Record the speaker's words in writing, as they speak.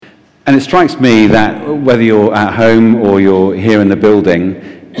And it strikes me that whether you're at home or you're here in the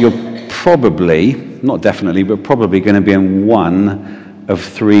building, you're probably, not definitely, but probably going to be in one of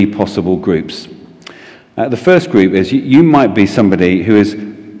three possible groups. The first group is you might be somebody who is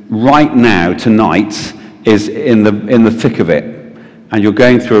right now, tonight, is in the thick of it. And you're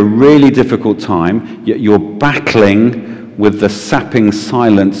going through a really difficult time. You're battling with the sapping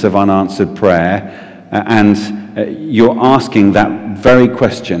silence of unanswered prayer. And you're asking that very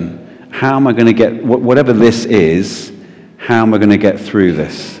question. How am I going to get, whatever this is, how am I going to get through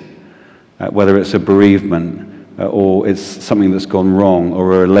this? Whether it's a bereavement, or it's something that's gone wrong,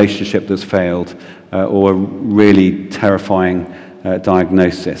 or a relationship that's failed, or a really terrifying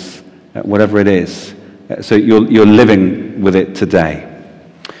diagnosis, whatever it is. So you're living with it today.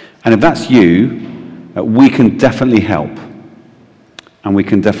 And if that's you, we can definitely help, and we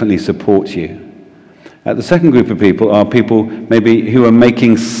can definitely support you. The second group of people are people maybe who are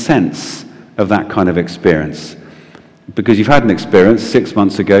making sense of that kind of experience. Because you've had an experience 6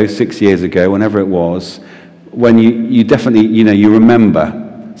 months ago, 6 years ago, whenever it was, when you definitely, you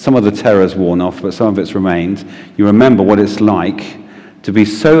remember. Some of the terror's worn off, but some of it's remained. You remember what it's like to be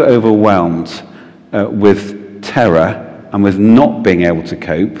so overwhelmed with terror and with not being able to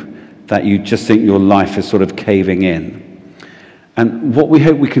cope that you just think your life is sort of caving in. And what we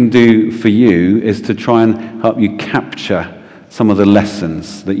hope we can do for you is to try and help you capture some of the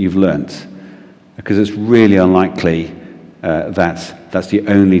lessons that you've learnt, because it's really unlikely that's the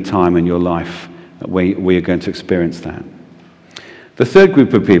only time in your life where you're going to experience that. The third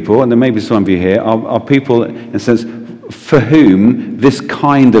group of people, and there may be some of you here, are people, in a sense, for whom this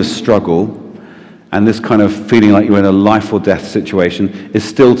kind of struggle and this kind of feeling like you're in a life or death situation is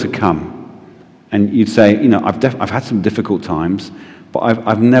still to come. And you'd say, I've had some difficult times, but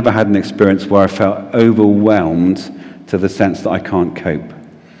I've never had an experience where I felt overwhelmed to the sense that I can't cope.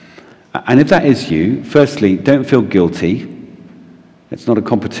 And if that is you, firstly, don't feel guilty. It's not a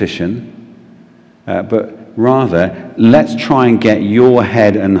competition. But rather, let's try and get your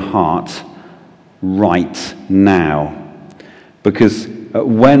head and heart right now. Because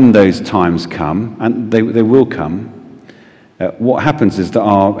when those times come, and they will come, what happens is that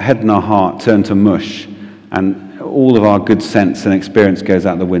our head and our heart turn to mush, and all of our good sense and experience goes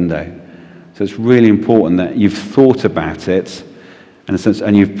out the window. So it's really important that you've thought about it, in a sense,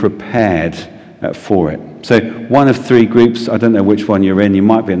 and you've prepared for it. So one of three groups, I don't know which one you're in. You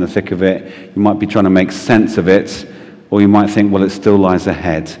might be in the thick of it. You might be trying to make sense of it, or you might think, well, it still lies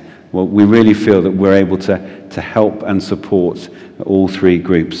ahead. Well, we really feel that we're able to help and support all three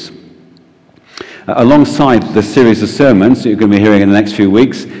groups. Alongside the series of sermons that you're going to be hearing in the next few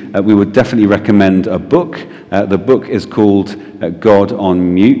weeks, we would definitely recommend a book. The book is called God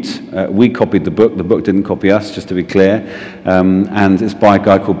on Mute. We copied the book didn't copy us, just to be clear. And it's by a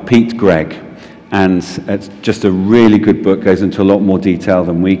guy called Pete Greig. And it's just a really good book, goes into a lot more detail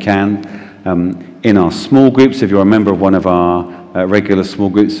than we can. In our small groups, if you're a member of one of our regular small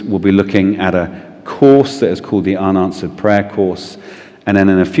groups, we'll be looking at a course that is called the Unanswered Prayer Course. And then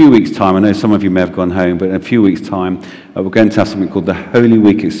in a few weeks' time, I know some of you may have gone home, but in a few weeks' time, we're going to have something called the Holy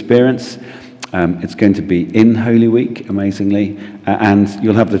Week Experience. It's going to be in Holy Week, amazingly, and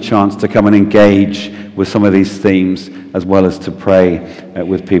you'll have the chance to come and engage with some of these themes, as well as to pray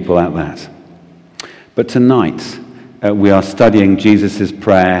with people at that. But tonight, we are studying Jesus'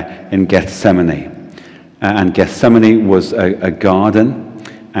 prayer in Gethsemane. And Gethsemane was a garden,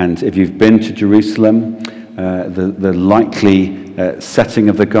 and if you've been to Jerusalem, the likely setting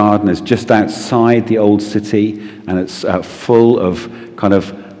of the garden is just outside the old city, and it's full of kind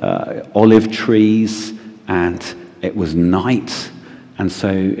of olive trees, and it was night, and so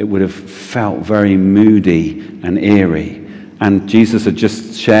it would have felt very moody and eerie. And Jesus had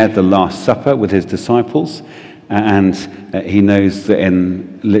just shared the Last Supper with his disciples, and he knows that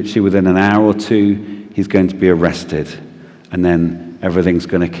literally within an hour or two, he's going to be arrested, and then everything's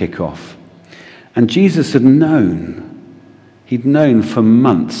going to kick off. And Jesus had known. He'd known for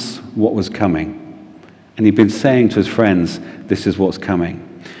months what was coming. And he'd been saying to his friends, this is what's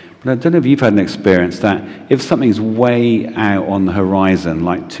coming. But I don't know if you've had an experience that if something's way out on the horizon,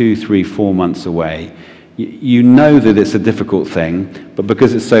 like 2, 3, 4 months away, you know that it's a difficult thing, but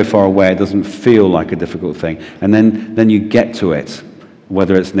because it's so far away, it doesn't feel like a difficult thing. And then you get to it,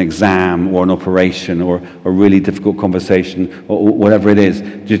 whether it's an exam or an operation or a really difficult conversation or whatever it is.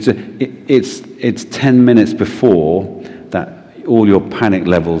 It's 10 minutes before that all your panic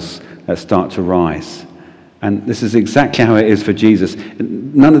levels start to rise. And this is exactly how it is for Jesus.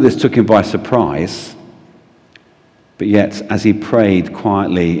 None of this took him by surprise, but yet as he prayed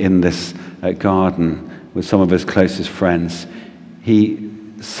quietly in this garden with some of his closest friends, he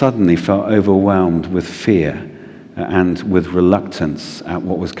suddenly felt overwhelmed with fear and with reluctance at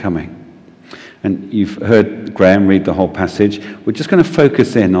what was coming. And you've heard Graham read the whole passage. We're just going to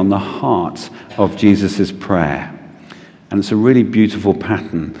focus in on the heart of Jesus' prayer. And it's a really beautiful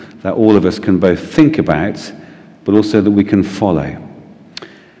pattern that all of us can both think about, but also that we can follow.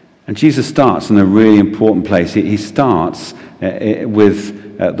 And Jesus starts in a really important place. He starts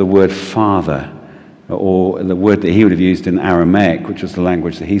with the word Father, or the word that he would have used in Aramaic, which was the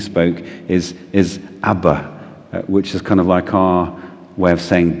language that he spoke, is Abba, which is kind of like our way of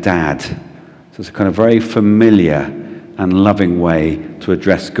saying Dad. So it's a kind of very familiar and loving way to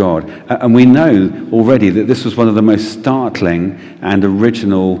address God. And we know already that this was one of the most startling and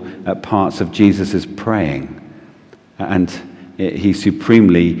original parts of Jesus' praying. And he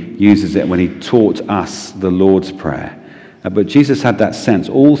supremely uses it when he taught us the Lord's Prayer. But Jesus had that sense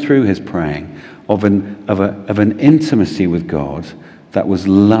all through his praying of an intimacy with God that was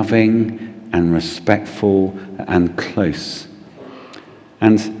loving and respectful and close.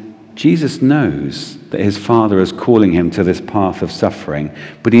 And Jesus knows that his Father is calling him to this path of suffering,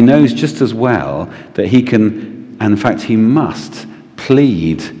 but he knows just as well that he can, and in fact he must,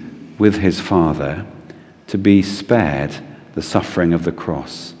 plead with his Father to be spared the suffering of the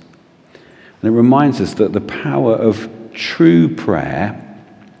cross. And it reminds us that the power of true prayer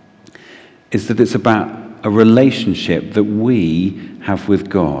is that it's about a relationship that we have with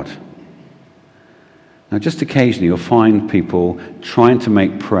God. Now, just occasionally you'll find people trying to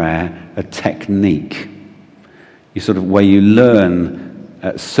make prayer a technique. Where you learn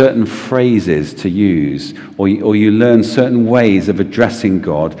certain phrases to use, or you learn certain ways of addressing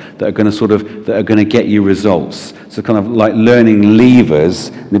God that are going to get you results. So kind of like learning levers.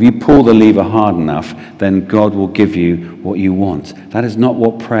 And if you pull the lever hard enough, then God will give you what you want. That is not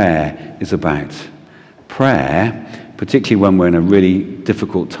what prayer is about. Prayer, particularly when we're in a really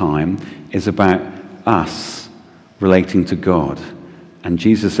difficult time, is about us relating to God. And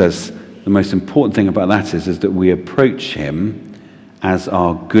Jesus says the most important thing about that is that we approach him as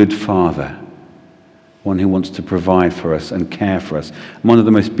our good Father, one who wants to provide for us and care for us. And one of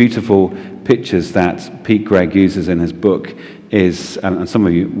the most beautiful pictures that Pete Greig uses in his book is, and some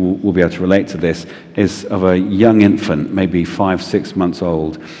of you will be able to relate to this, is of a young infant, maybe 5-6 months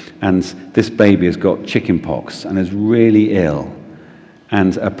old, and this baby has got chickenpox and is really ill.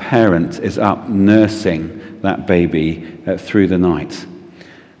 And a parent is up nursing that baby through the night.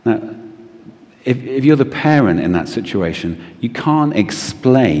 Now, if you're the parent in that situation, you can't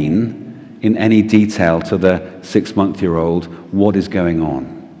explain in any detail to the 6-month-old what is going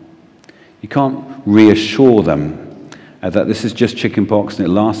on. You can't reassure them that this is just chickenpox and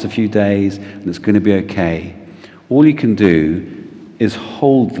it lasts a few days and it's going to be okay. All you can do is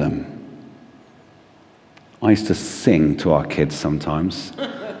hold them. I used to sing to our kids sometimes.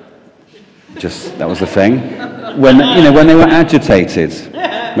 That was the thing. When they were agitated.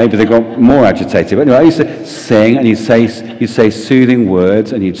 Maybe they got more agitated. But anyway, I used to sing, and you'd say soothing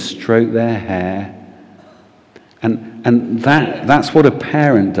words, and you'd stroke their hair. And that's what a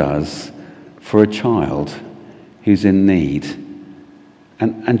parent does for a child who's in need.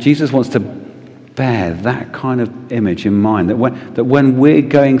 And Jesus wants to bear that kind of image in mind, that when we're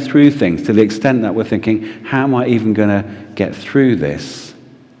going through things to the extent that we're thinking, how am I even going to get through this?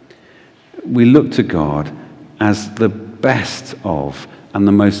 We look to God as the best of and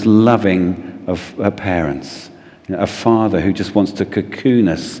the most loving of parents. A father who just wants to cocoon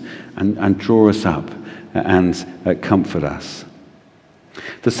us and draw us up and comfort us.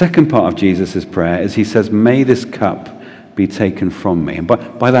 The second part of Jesus' prayer is he says, "May this cup be taken from me." And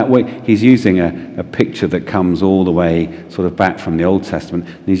by that way, he's using a picture that comes all the way sort of back from the Old Testament.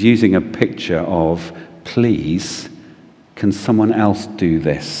 And he's using a picture of, please, can someone else do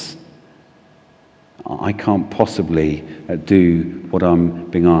this? I can't possibly do what I'm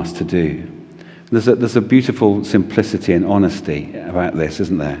being asked to do. There's a beautiful simplicity and honesty about this,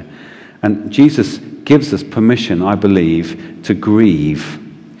 isn't there? And Jesus gives us permission, I believe, to grieve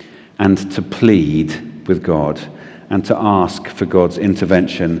and to plead with God and to ask for God's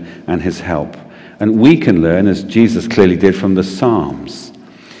intervention and his help. And we can learn, as Jesus clearly did, from the Psalms.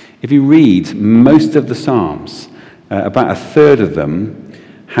 If you read most of the Psalms, about a third of them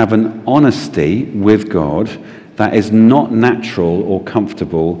have an honesty with God that is not natural or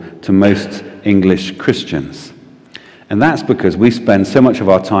comfortable to most English Christians. And that's because we spend so much of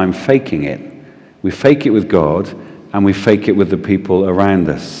our time faking it. We fake it with God and we fake it with the people around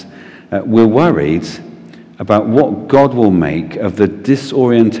us. We're worried about what God will make of the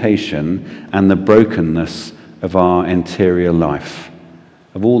disorientation and the brokenness of our interior life,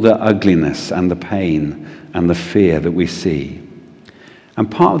 of all the ugliness and the pain and the fear that we see. And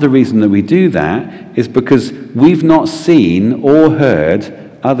part of the reason that we do that is because we've not seen or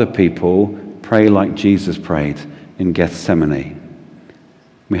heard other people pray like Jesus prayed in Gethsemane.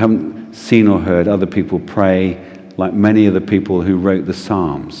 We haven't seen or heard other people pray like many of the people who wrote the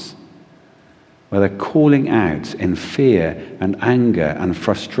Psalms, where they're calling out in fear and anger and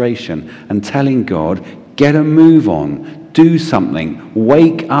frustration and telling God, get a move on, do something,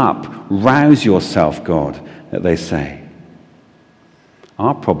 wake up, rouse yourself, God, that they say.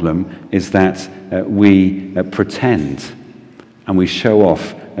 Our problem is that we pretend and we show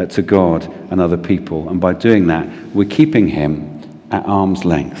off to God and other people, and by doing that, we're keeping him at arm's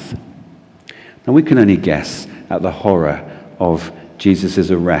length. Now, we can only guess at the horror of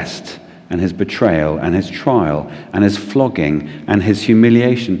Jesus' arrest and his betrayal and his trial and his flogging and his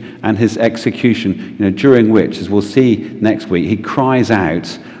humiliation and his execution, during which, as we'll see next week, he cries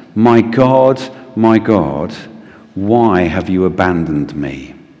out, my God, why have you abandoned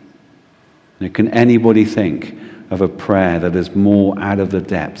me? Can anybody think of a prayer that is more out of the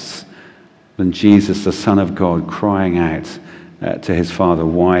depths than Jesus, the Son of God, crying out to his Father,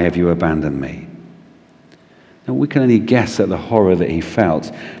 why have you abandoned me? Now, we can only guess at the horror that he felt,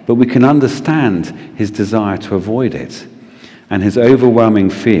 but we can understand his desire to avoid it and his overwhelming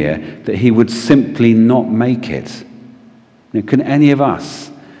fear that he would simply not make it. Can any of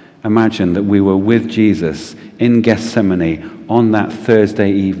us imagine that we were with Jesus in Gethsemane on that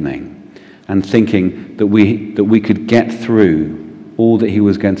Thursday evening and thinking that we could get through all that he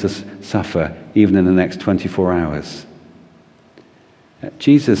was going to suffer even in the next 24 hours?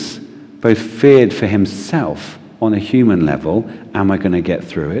 Jesus both feared for himself on a human level, am I going to get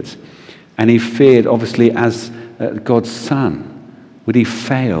through it? And he feared, obviously, as God's son, would he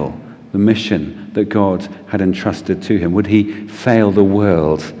fail the mission that God had entrusted to him? Would he fail the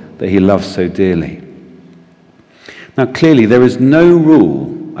world that he loves so dearly? Now, clearly, there is no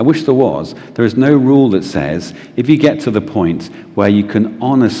rule, I wish there was, there is no rule that says if you get to the point where you can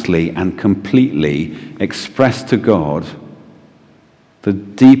honestly and completely express to God the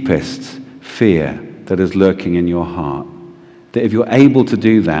deepest fear that is lurking in your heart, that if you're able to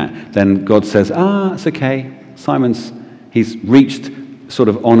do that, then God says, it's okay. He's reached sort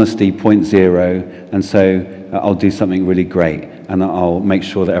of honesty 0.0, and so I'll do something really great, and I'll make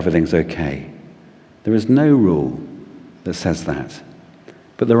sure that everything's okay. There is no rule that says that.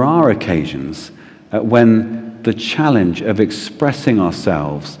 But there are occasions when the challenge of expressing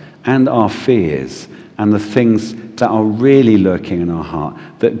ourselves and our fears and the things that are really lurking in our heart,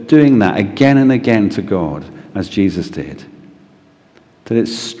 that doing that again and again to God, as Jesus did, that it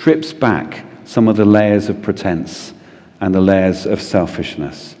strips back some of the layers of pretense and the layers of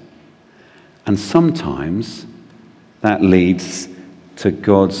selfishness. And sometimes that leads to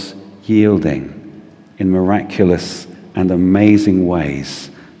God's yielding in miraculous and amazing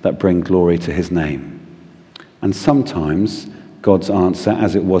ways that bring glory to his name. And sometimes God's answer,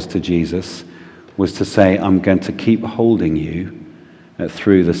 as it was to Jesus, was to say, I'm going to keep holding you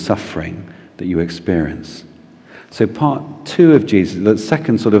through the suffering that you experience. So part 2 of Jesus, the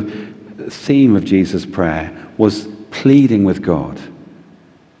second sort of theme of Jesus' prayer, was pleading with God,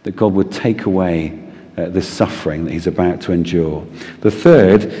 that God would take away this suffering that he's about to endure. The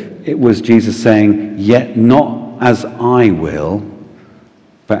third, it was Jesus saying, yet not as I will,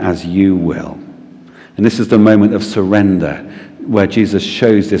 but as you will. And this is the moment of surrender, where Jesus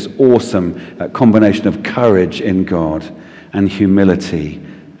shows this awesome combination of courage in God and humility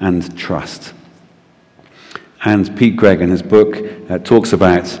and trust. And Pete Greig, in his book, talks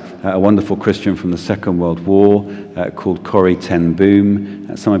about a wonderful Christian from the Second World War called Corrie ten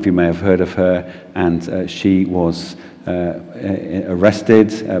Boom. Some of you may have heard of her, and she was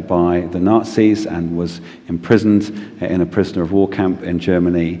arrested by the Nazis and was imprisoned in a prisoner of war camp in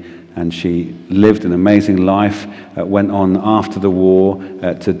Germany. And she lived an amazing life, went on after the war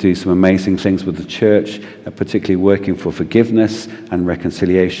to do some amazing things with the church, particularly working for forgiveness and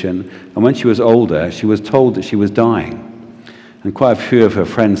reconciliation. And when she was older, she was told that she was dying. And quite a few of her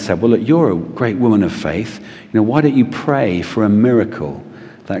friends said, well, look, you're a great woman of faith. Why don't you pray for a miracle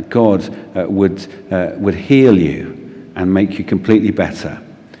that God would heal you and make you completely better?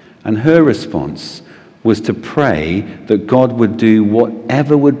 And her response was to pray that God would do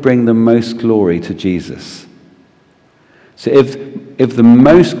whatever would bring the most glory to Jesus. So if the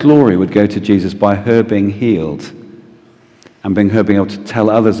most glory would go to Jesus by her being healed and her being able to tell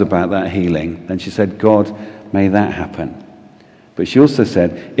others about that healing, then she said, God, may that happen. But she also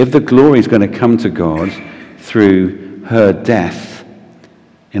said, if the glory is going to come to God through her death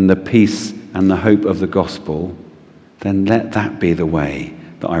in the peace and the hope of the gospel, then let that be the way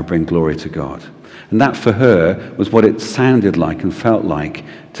that I bring glory to God. And that for her was what it sounded like and felt like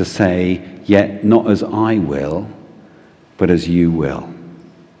to say, yet not as I will, but as you will.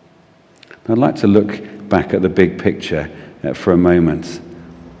 I'd like to look back at the big picture for a moment.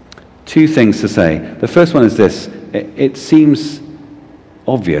 Two things to say. The first one is this. It seems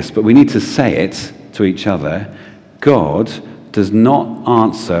obvious, but we need to say it to each other. God does not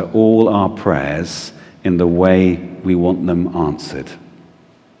answer all our prayers in the way we want them answered.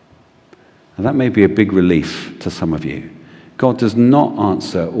 And that may be a big relief to some of you. God does not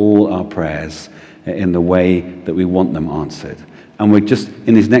answer all our prayers in the way that we want them answered. And we're just,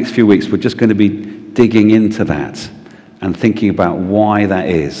 in these next few weeks, we're just going to be digging into that and thinking about why that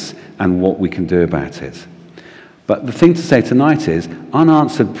is and what we can do about it. But the thing to say tonight is,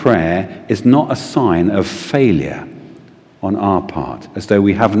 unanswered prayer is not a sign of failure on our part, as though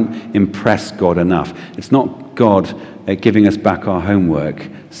we haven't impressed God enough. It's not God giving us back our homework,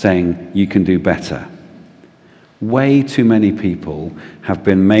 saying, you can do better. Way too many people have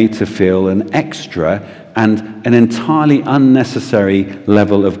been made to feel an extra and an entirely unnecessary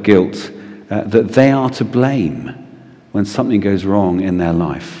level of guilt that they are to blame when something goes wrong in their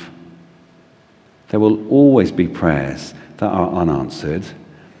life. There will always be prayers that are unanswered,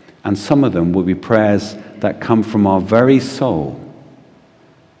 and some of them will be prayers that come from our very soul.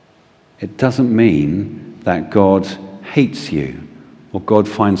 It doesn't mean that God hates you or God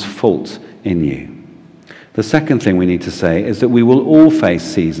finds fault in you. The second thing we need to say is that we will all face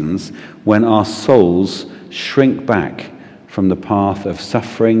seasons when our souls shrink back from the path of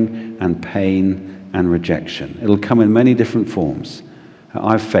suffering and pain and rejection. It'll come in many different forms.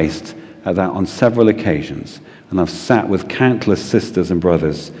 I've faced that on several occasions, and I've sat with countless sisters and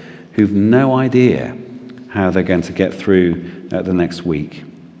brothers who've no idea how they're going to get through the next week.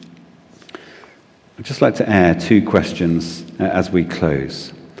 I'd just like to air two questions as we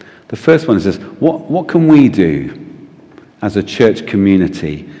close. The first one is this: what can we do as a church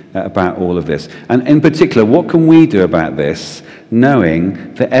community about all of this? And in particular, what can we do about this,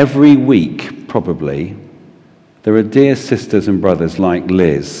 knowing that every week, probably, there are dear sisters and brothers like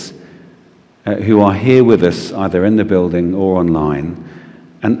Liz who are here with us, either in the building or online,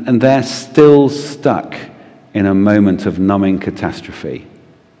 and they're still stuck in a moment of numbing catastrophe.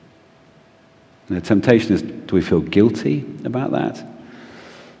 And the temptation is, do we feel guilty about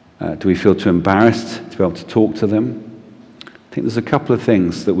that? Do we feel too embarrassed to be able to talk to them? I think there's a couple of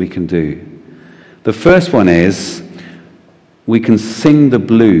things that we can do. The first one is we can sing the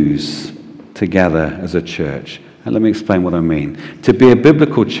blues together as a church. And let me explain what I mean. To be a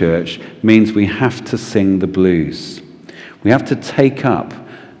biblical church means we have to sing the blues. We have to take up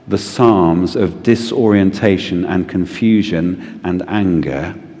the psalms of disorientation and confusion and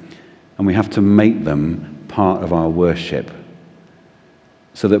anger, and we have to make them part of our worship.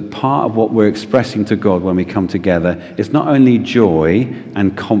 So that part of what we're expressing to God when we come together is not only joy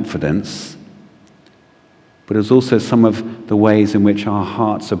and confidence, but it's also some of the ways in which our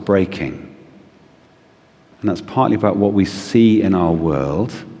hearts are breaking. And that's partly about what we see in our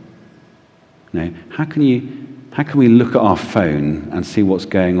world. You know, how can we look at our phone and see what's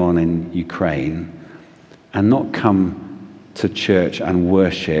going on in Ukraine and not come to church and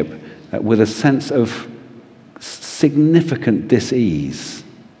worship with a sense of significant dis-ease,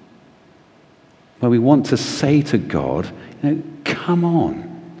 where we want to say to God, come on,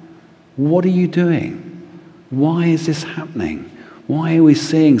 what are you doing? Why is this happening? Why are we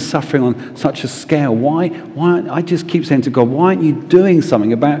seeing suffering on such a scale? Why I just keep saying to God, why aren't you doing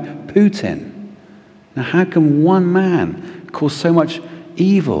something about Putin? Now, how can one man cause so much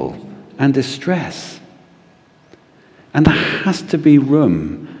evil and distress? And there has to be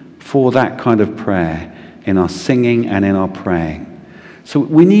room for that kind of prayer in our singing and in our praying. So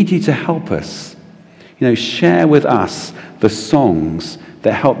we need you to help us. Share with us the songs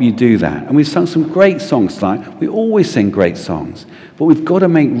that help you do that. And we've sung some great songs tonight. We always sing great songs. But we've got to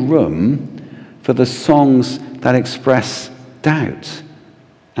make room for the songs that express doubt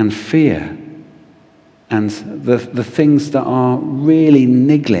and fear and the things that are really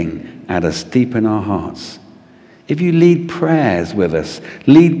niggling at us deep in our hearts. If you lead prayers with us,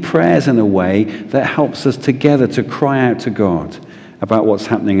 lead prayers in a way that helps us together to cry out to God about what's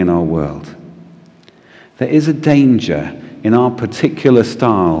happening in our world. There is a danger in our particular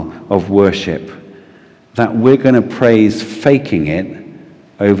style of worship that we're going to praise faking it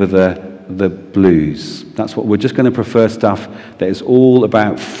over the blues. That's what we're just going to prefer, stuff that is all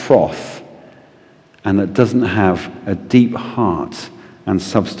about froth and that doesn't have a deep heart and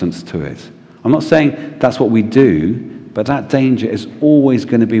substance to it. I'm not saying that's what we do, but that danger is always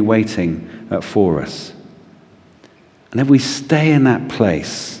going to be waiting for us. And if we stay in that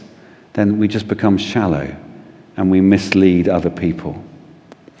place then we just become shallow and we mislead other people.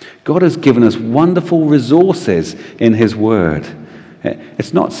 God has given us wonderful resources in his word.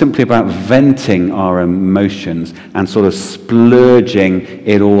 It's not simply about venting our emotions and sort of splurging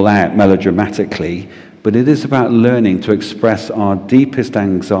it all out melodramatically, but it is about learning to express our deepest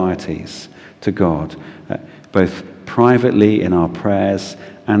anxieties to God, both privately in our prayers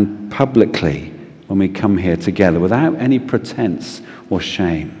and publicly when we come here together without any pretense or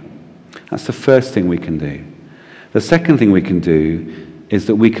shame. That's the first thing we can do. The second thing we can do is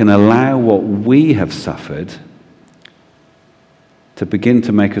that we can allow what we have suffered to begin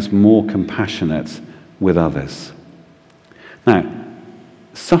to make us more compassionate with others. Now,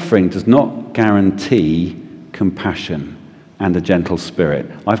 suffering does not guarantee compassion and a gentle spirit.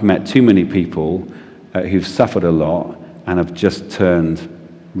 I've met too many people who've suffered a lot and have just turned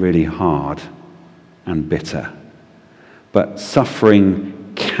really hard and bitter. But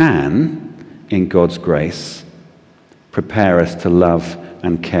suffering can, in God's grace, prepare us to love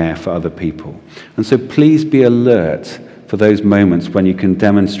and care for other people. And so please be alert for those moments when you can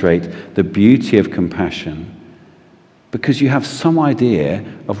demonstrate the beauty of compassion, because you have some idea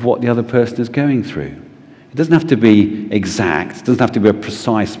of what the other person is going through. It doesn't have to be exact, it doesn't have to be a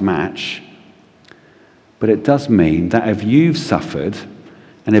precise match, but it does mean that if you've suffered,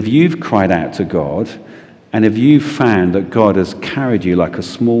 and if you've cried out to God, and if you've found that God has carried you like a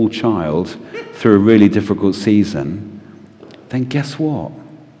small child through a really difficult season, then guess what?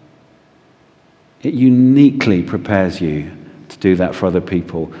 It uniquely prepares you to do that for other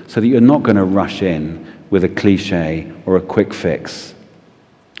people, so that you're not going to rush in with a cliche or a quick fix.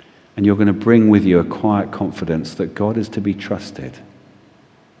 And you're going to bring with you a quiet confidence that God is to be trusted,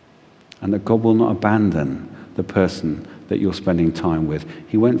 and that God will not abandon the person that you're spending time with.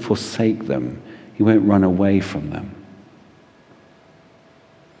 He won't forsake them. He won't run away from them.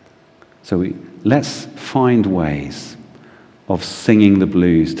 So let's find ways of singing the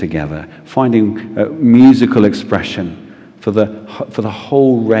blues together, finding musical expression for the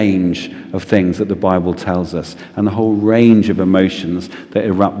whole range of things that the Bible tells us, and the whole range of emotions that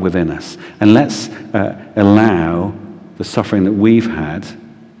erupt within us. And let's allow the suffering that we've had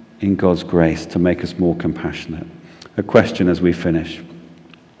in God's grace to make us more compassionate. A question as we finish.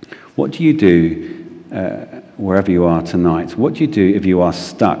 What do you do wherever you are tonight? What do you do if you are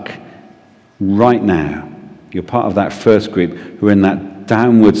stuck right now? You're part of that first group who are in that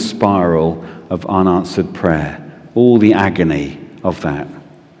downward spiral of unanswered prayer, all the agony of that.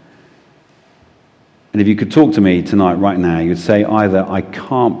 And if you could talk to me tonight, right now, you'd say either I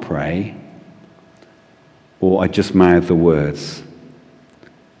can't pray or I just mouth the words.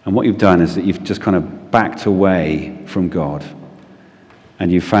 And what you've done is that you've just kind of backed away from God,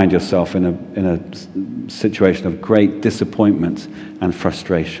 and you found yourself in a situation of great disappointment and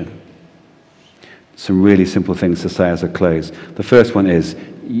frustration. Some really simple things to say as I close. The first one is,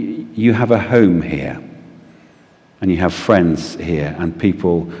 you have a home here, and you have friends here, and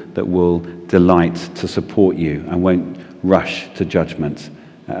people that will delight to support you and won't rush to judgment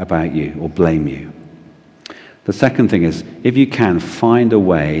about you or blame you. The second thing is, if you can, find a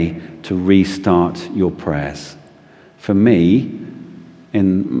way to restart your prayers. For me,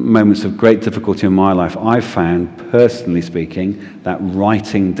 in moments of great difficulty in my life, I've found, personally speaking, that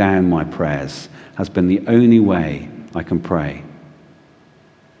writing down my prayers has been the only way I can pray.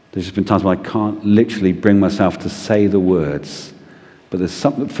 There's just been times when I can't literally bring myself to say the words, but there's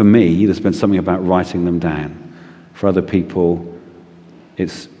something, for me, there's been something about writing them down. For other people,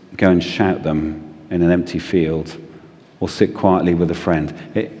 it's go and shout them in an empty field, or sit quietly with a friend.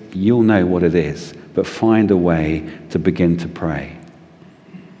 You'll know what it is, but find a way to begin to pray.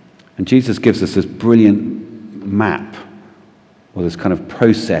 And Jesus gives us this brilliant map, or this kind of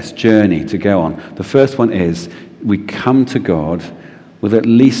process, journey to go on. The first one is, we come to God with at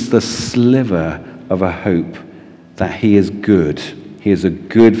least the sliver of a hope that he is good. He is a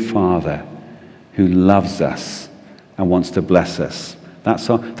good Father who loves us and wants to bless us. That's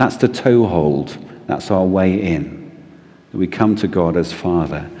the toehold. That's our way in. That we come to God as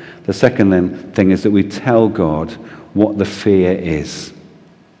Father. The second thing is that we tell God what the fear is.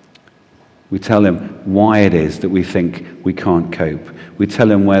 We tell him why it is that we think we can't cope. We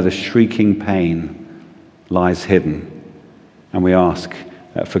tell him where the shrieking pain lies hidden. And we ask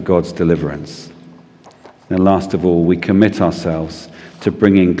for God's deliverance. And last of all, we commit ourselves to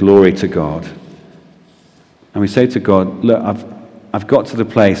bringing glory to God. And we say to God, look, I've got to the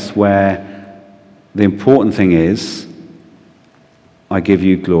place where the important thing is I give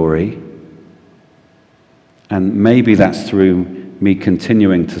you glory. And maybe that's through me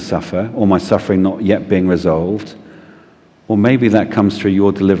continuing to suffer, or my suffering not yet being resolved. Or maybe that comes through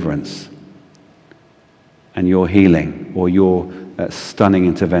your deliverance and your healing or your stunning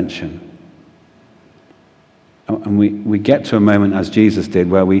intervention. And we get to a moment, as Jesus did,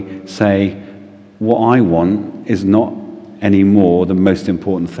 where we say, what I want is not anymore the most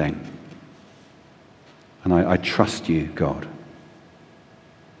important thing. And I trust you, God.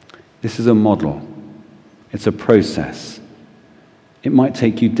 This is a model. It's a process. It might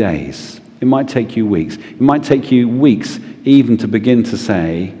take you days. It might take you weeks. It might take you weeks even to begin to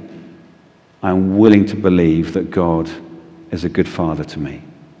say, I'm willing to believe that God is a good father to me.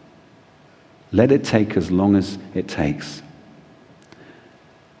 Let it take as long as it takes.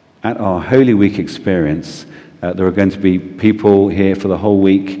 At our Holy Week experience, there are going to be people here for the whole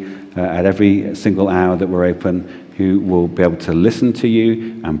week at every single hour that we're open who will be able to listen to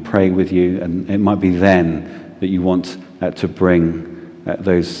you and pray with you. And it might be then that you want to bring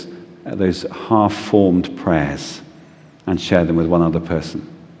those half-formed prayers and share them with one other person.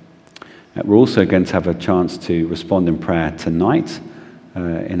 We're also going to have a chance to respond in prayer tonight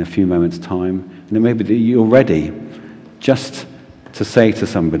in a few moments' time. And it may be that you're ready just to say to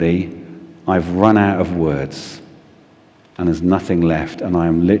somebody, I've run out of words and there's nothing left, and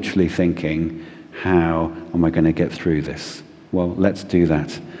I'm literally thinking, how am I going to get through this? Well, let's do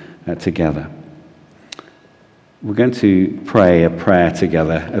that together. We're going to pray a prayer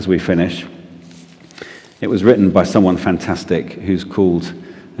together as we finish. It was written by someone fantastic who's called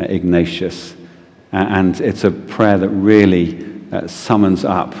Ignatius, and it's a prayer that really summons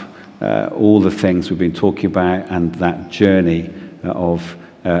up all the things we've been talking about and that journey of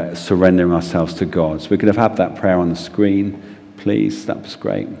surrendering ourselves to God. So we could have that prayer on the screen, please. That was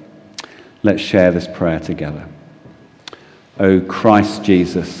great. Let's share this prayer together. O Christ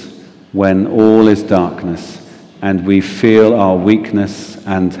Jesus, when all is darkness and we feel our weakness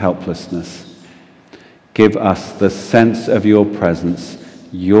and helplessness, give us the sense of your presence,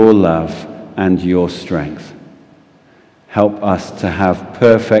 your love, and your strength. Help us to have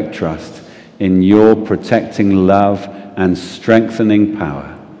perfect trust in your protecting love and strengthening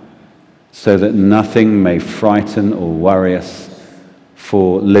power, so that nothing may frighten or worry us,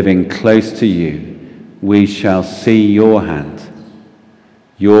 for living close to you, we shall see your hand,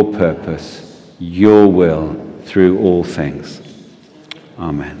 your purpose, your will through all things.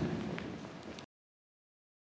 Amen.